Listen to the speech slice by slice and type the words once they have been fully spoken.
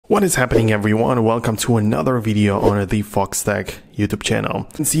What is happening, everyone? Welcome to another video on the Foxtecc YouTube channel.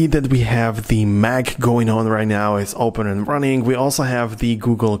 You can see that we have the Mac going on right now. It's open and running. We also have the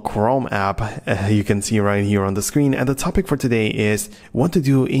Google Chrome app. You can see right here on the screen. And the topic for today is what to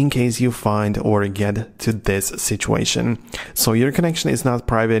do in case you find or get to this situation. So your connection is not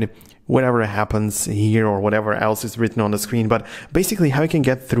private. Whatever happens here or whatever else is written on the screen, but basically how you can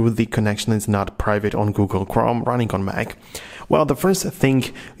get through the connection is not private on Google Chrome running on Mac. Well, the first thing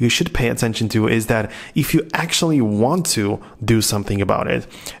you should pay attention to is that if you actually want to do something about it,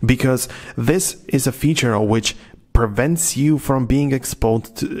 because this is a feature which prevents you from being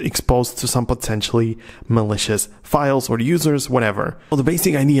exposed to some potentially malicious files or users, whatever. Well, the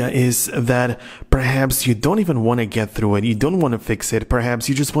basic idea is that perhaps you don't even want to get through it, you don't want to fix it, perhaps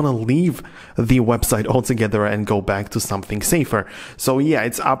you just want to leave the website altogether and go back to something safer. So yeah,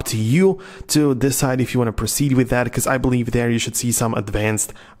 it's up to you to decide if you want to proceed with that, because I believe there you should see some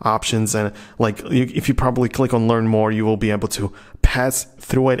advanced options, and if you probably click on learn more, you will be able to pass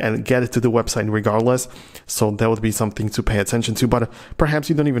through it and get it to the website regardless. So that would be something to pay attention to, but perhaps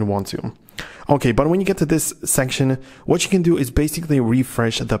you don't even want to. Okay, but when you get to this section, what you can do is basically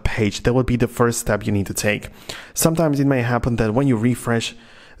refresh the page. That would be the first step you need to take. Sometimes it may happen that when you refresh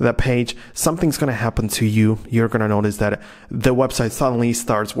the page, something's going to happen to you. You're going to notice that the website suddenly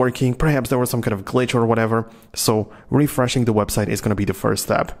starts working. Perhaps there was some kind of glitch or whatever. So refreshing the website is going to be the first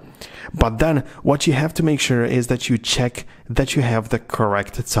step. But then what you have to make sure is that you check that you have the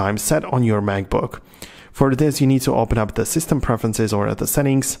correct time set on your MacBook. For this, you need to open up the system preferences or the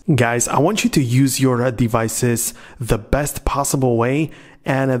settings. Guys, I want you to use your devices the best possible way.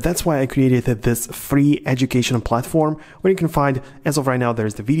 And that's why I created this free education platform where you can find, as of right now,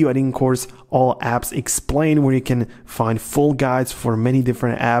 there's the video editing course, all apps explained, where you can find full guides for many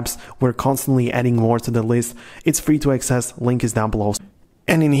different apps. We're constantly adding more to the list. It's free to access. Link is down below.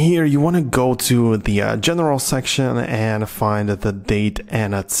 And in here, you want to go to the general section and find the date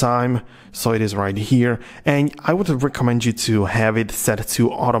and a time. So it is right here. And I would recommend you to have it set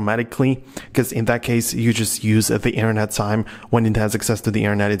to automatically, because in that case, you just use the internet time. When it has access to the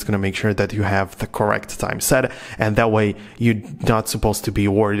internet, it's going to make sure that you have the correct time set. And that way, you're not supposed to be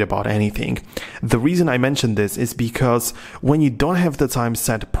worried about anything. The reason I mentioned this is because when you don't have the time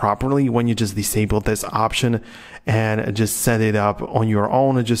set properly, when you just disable this option and just set it up on your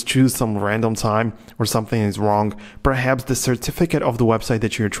own and just choose some random time or something is wrong, perhaps the certificate of the website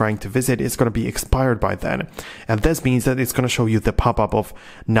that you're trying to visit is going to be expired by then. And this means that it's going to show you the pop-up of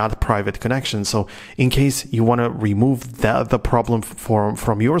not private connection. So in case you want to remove the problem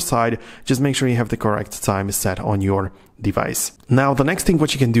from your side, just make sure you have the correct time set on your device. Now, the next thing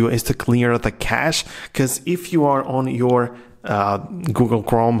what you can do is to clear the cache, because if you are on your Google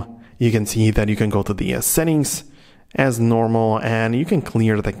Chrome, you can see that you can go to the settings as normal and you can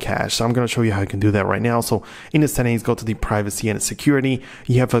clear the cache. So I'm going to show you how you can do that right now. So in the settings, go to the privacy and security.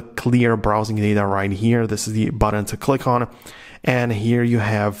 You have a clear browsing data right here. This is the button to click on. And here you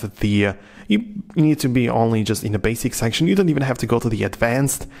have the, you need to be only just in the basic section. You don't even have to go to the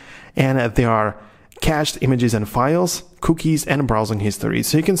advanced. And there are cached images and files, cookies, and browsing history.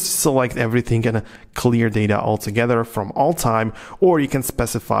 So you can select everything and clear data altogether from all time, or you can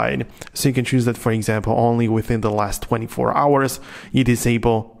specify it. So you can choose that, for example, only within the last 24 hours, you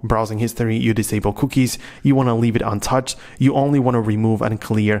disable browsing history, you disable cookies, you want to leave it untouched, you only want to remove and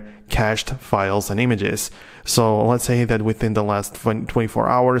clear cached files and images. So let's say that within the last 24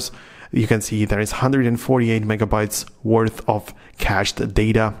 hours, you can see there is 148 megabytes worth of cached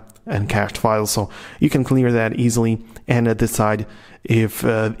data and cached files, so you can clear that easily and decide if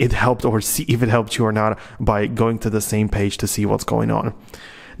it helped or see if it helped you or not by going to the same page to see what's going on.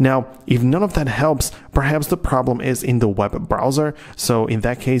 Now, if none of that helps, perhaps the problem is in the web browser. So in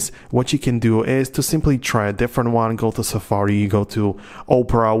that case, what you can do is to simply try a different one, go to Safari, go to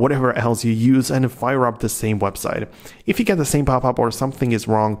Opera, whatever else you use, and fire up the same website. If you get the same pop-up or something is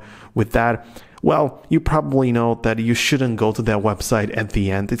wrong with that, well, you probably know that you shouldn't go to that website at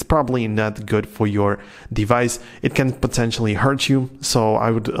the end. It's probably not good for your device. It can potentially hurt you, so I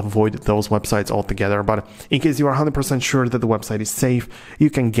would avoid those websites altogether. But in case you are 100% sure that the website is safe,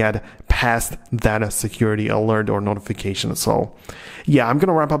 you can get past that security alert or notification. So yeah, I'm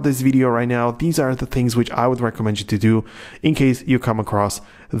gonna wrap up this video right now. These are the things which I would recommend you to do in case you come across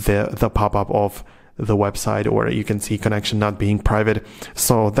the pop-up of the website, or you can see connection not being private.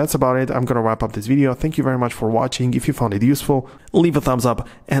 So that's about it. I'm gonna wrap up this video. Thank you very much for watching. If you found it useful, leave a thumbs up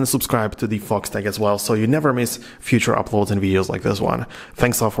and subscribe to the Foxtecc as well, so you never miss future uploads and videos like this one.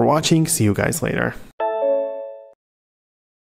 Thanks a lot for watching. See you guys later.